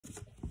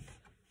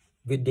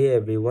Good day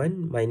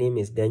everyone, my name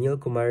is Daniel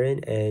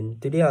Kumaran and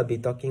today I'll be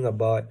talking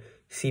about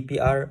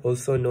CPR,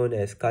 also known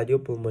as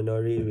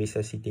cardiopulmonary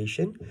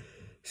resuscitation.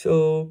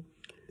 So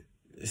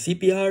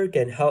CPR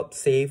can help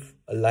save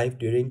a life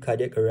during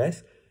cardiac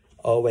arrest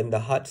or when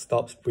the heart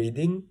stops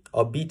breathing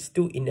or beats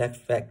too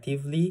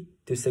ineffectively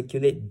to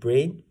circulate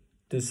blood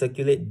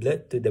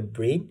to the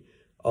brain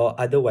or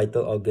other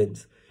vital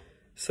organs.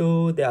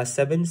 So there are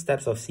 7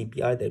 steps of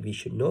CPR that we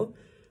should know.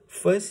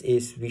 First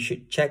is we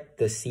should check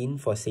the scene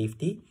for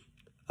safety.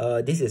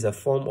 This is a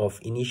form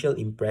of initial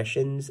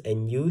impressions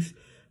and use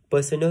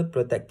personal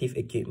protective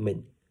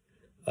equipment.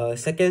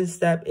 Second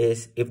step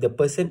is if the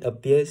person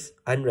appears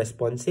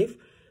unresponsive,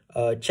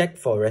 check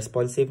for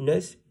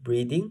responsiveness,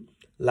 breathing,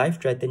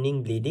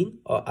 life-threatening bleeding,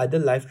 or other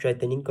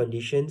life-threatening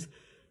conditions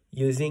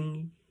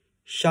using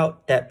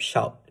shout, tap,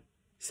 shout.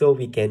 So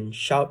we can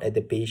shout at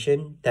the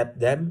patient, tap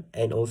them,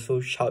 and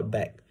also shout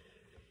back.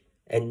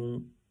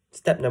 And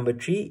step number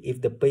 3,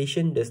 if the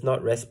patient does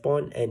not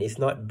respond and is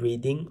not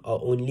breathing or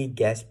only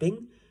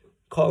gasping,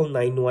 call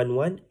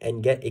 911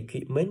 and get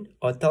equipment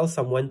or tell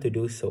someone to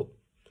do so.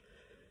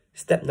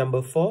 Step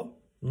number 4,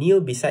 kneel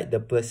beside the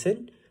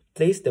person,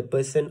 place the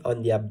person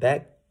on their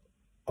back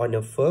on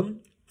a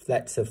firm,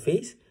 flat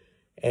surface.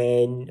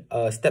 And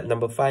step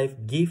number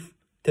 5, give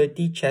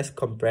 30 chest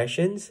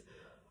compressions.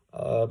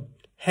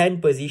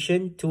 Hand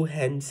position, 2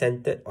 hands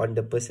centered on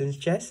the person's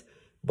chest.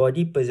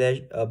 Body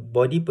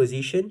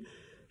position,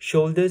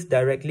 shoulders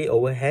directly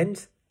over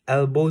hands,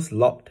 elbows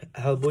locked.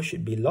 Elbows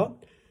should be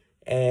locked.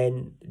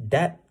 And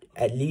depth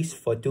at least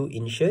for 2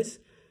 inches.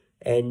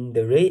 And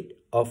the rate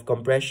of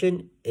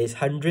compression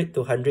is 100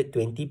 to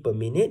 120 per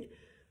minute.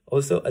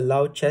 Also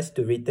allow chest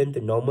to return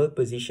to normal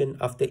position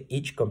after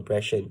each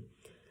compression.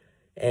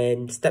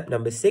 And step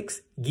number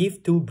 6,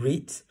 give 2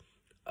 breaths.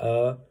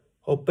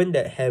 Open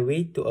the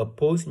airway to a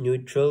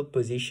post-neutral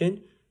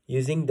position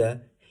using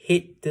the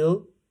head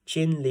tilt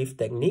chin lift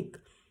technique.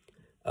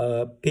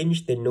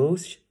 Pinch the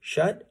nose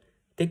shut,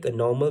 take a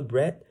normal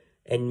breath,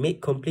 and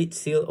make complete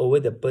seal over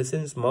the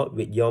person's mouth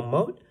with your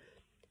mouth.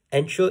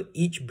 Ensure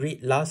each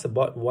breath lasts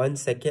about 1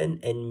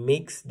 second and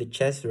makes the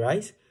chest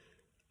rise.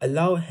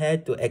 Allow air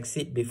to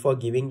exit before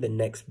giving the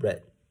next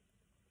breath.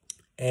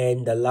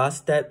 And the last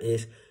step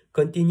is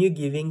continue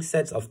giving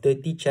sets of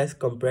 30 chest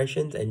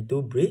compressions and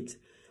 2 breaths.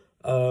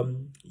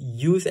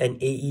 Use an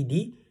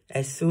AED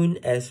as soon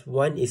as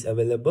one is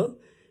available,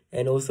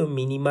 and also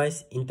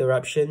minimize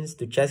interruptions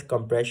to chest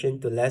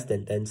compression to less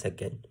than 10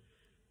 seconds.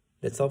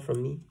 That's all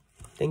from me.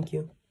 Thank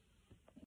you.